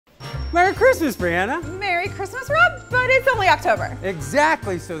Merry Christmas, Brianna. Merry Christmas, Rob, but it's only October.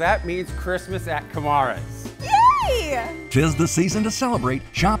 Exactly, so that means Christmas at Komara's. Yay! 'Tis the season to celebrate.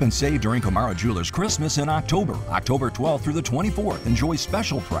 Shop and save during Komara Jewelers Christmas in October. October 12th through the 24th. Enjoy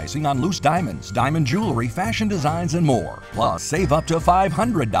special pricing on loose diamonds, diamond jewelry, fashion designs, and more. Plus, save up to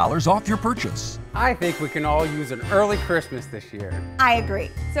 $500 off your purchase. I think we can all use an early Christmas this year. I agree.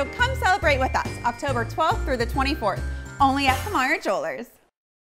 So come celebrate with us October 12th through the 24th, only at Komara Jewelers.